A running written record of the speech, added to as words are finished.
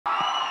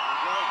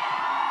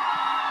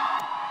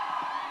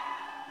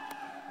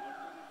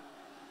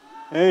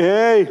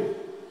Hey.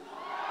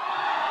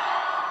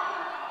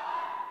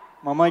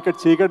 Mama, I can't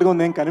check it.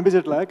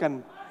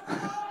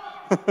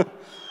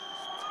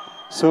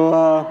 So,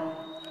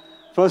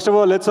 first of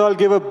all, let's all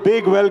give a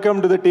big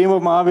welcome to the team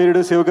of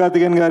Mahaveerudu,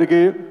 Sivakarthikeyan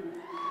gariki,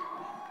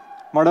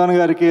 Madana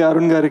gariki,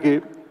 Arun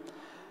gariki,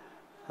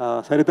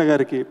 Sarita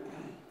gariki.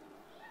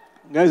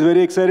 Guys,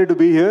 very excited to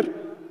be here.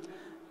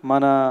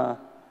 Mana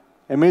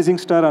amazing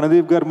star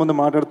Anadip gar mundu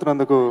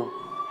maatladutunnanduku.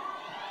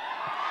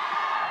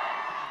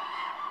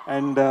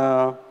 And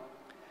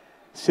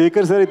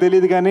Shekhar sir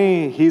teliyadu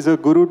gaani he is a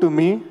guru to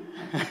me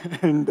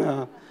and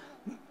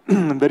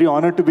I'm very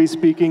honored to be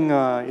speaking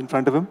in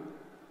front of him.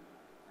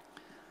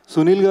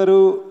 Sunil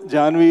garu,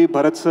 Janvi,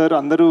 Bharat sir,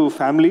 andaru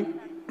family.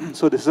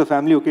 So this is a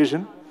family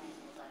occasion.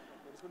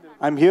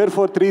 I'm here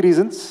for 3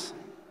 reasons.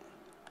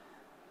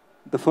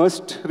 The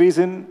first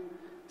reason,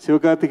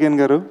 Sivakarthikeyan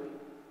garu.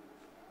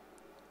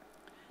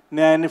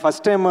 నేను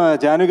first time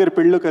Janhvi గారి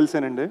పెళ్ళిలో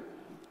కలిసానండి.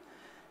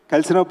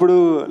 కలిసినప్పుడు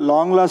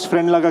long last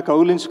friend లాగా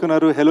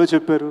కౌలించుకున్నారు, hello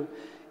చెప్పారు.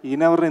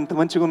 ఈయనెవరు ఇంత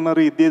మంచిగా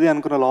ఉన్నారు, ఇదేది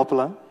అనుకున్న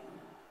లోపల.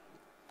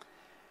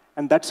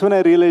 And that's when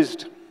I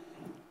realised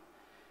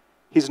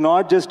he's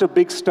not just a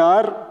big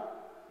star,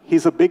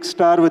 he's a big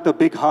star with a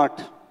big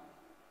heart.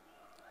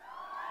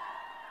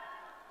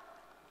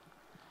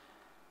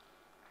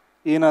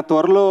 ఈయన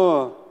త్వరలో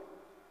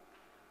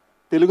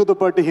తెలుగుతో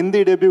పాటు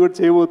హిందీ డెబ్యూ కూడా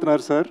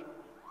చేయబోతున్నారు sir.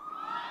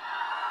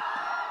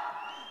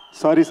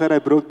 Sorry sir, I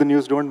broke the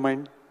news, don't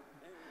mind.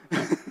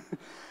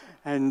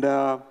 And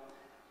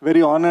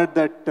very honored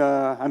that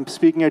I'm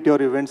speaking at your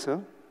event, sir.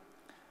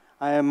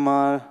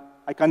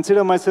 I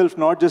consider myself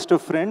not just a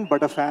friend,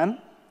 but a fan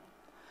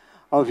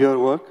of your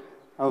work,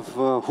 of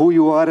who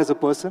you are as a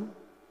person.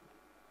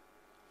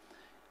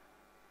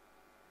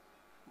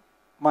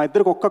 మా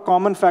ఇద్దరికి ఒక్క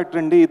common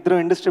factor అండి,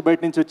 ఇద్దరం industry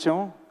బయట నుంచి వచ్చాం.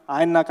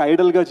 ఆయన నాకు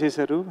ఐడల్గా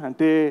చేశారు.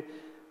 అంటే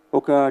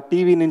ఒక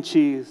టీవీ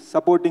నుంచి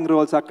సపోర్టింగ్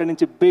రోల్స్, అక్కడి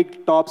నుంచి big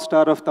top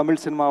star of Tamil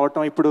cinema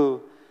అవటం, ఇప్పుడు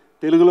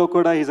తెలుగులో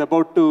కూడా is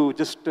about to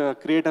just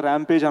create a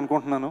rampage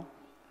అనుకుంటున్నాను.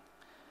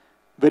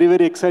 Very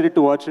very excited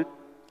to watch it.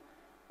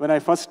 When I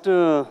first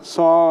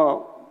saw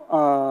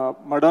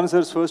మడాన్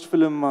sirs first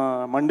film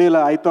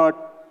Mandela, I thought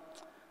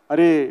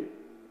అరే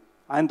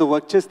ఆయనతో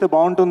వర్క్ చేస్తే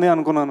బాగుంటుంది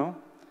అనుకున్నాను.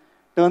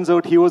 Turns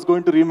out he was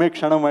going to remake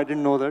క్షణం. I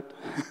dent know that.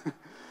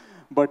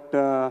 But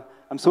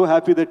I'm so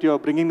happy that you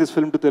are bringing this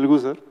film to Telugu,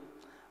 sir.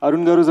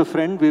 Arun garu is a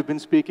friend. We've been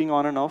speaking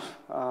on and off.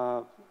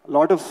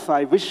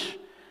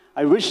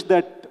 I wish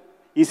that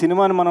ఈ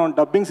సినిమాని మనం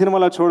dubbing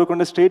సినిమాలో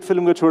చూడకుండా straight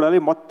ఫిల్మ్గా చూడాలి.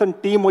 మొత్తం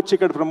team వచ్చి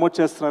ఇక్కడ promote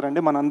చేస్తున్నారండి,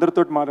 మన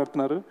అందరితో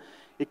మాట్లాడుతున్నారు.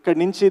 ఇక్కడ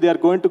నుంచి they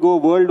are going to go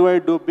world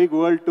wide, do big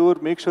world tour,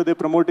 make sure they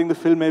promoting the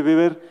film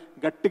everywhere.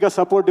 గట్టిగా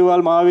సపోర్ట్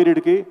ఇవ్వాలి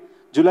మహావీరుడికి.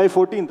 July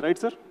 14th,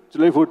 right sir?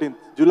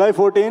 July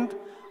 14th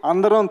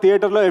అందరం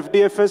థియేటర్లో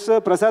FDFS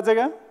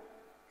ప్రసాద్గా.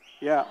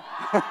 Yeah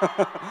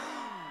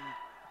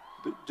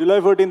July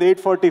 14th,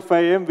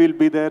 8:45 AM, we'll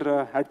be there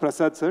at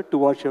Prasad, sir, to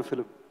watch your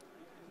film.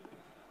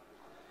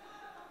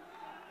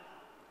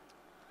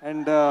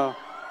 And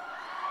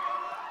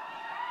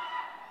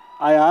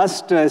I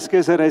asked SK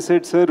sir, I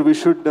said, sir, we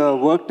should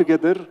work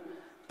together.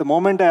 The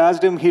moment I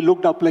asked him, he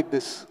looked up like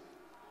this.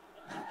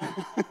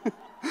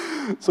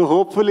 So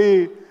hopefully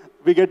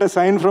we get a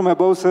sign from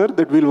above, sir,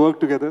 that we'll work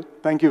together.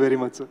 Thank you very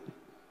much, sir.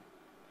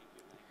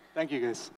 Thank you, guys.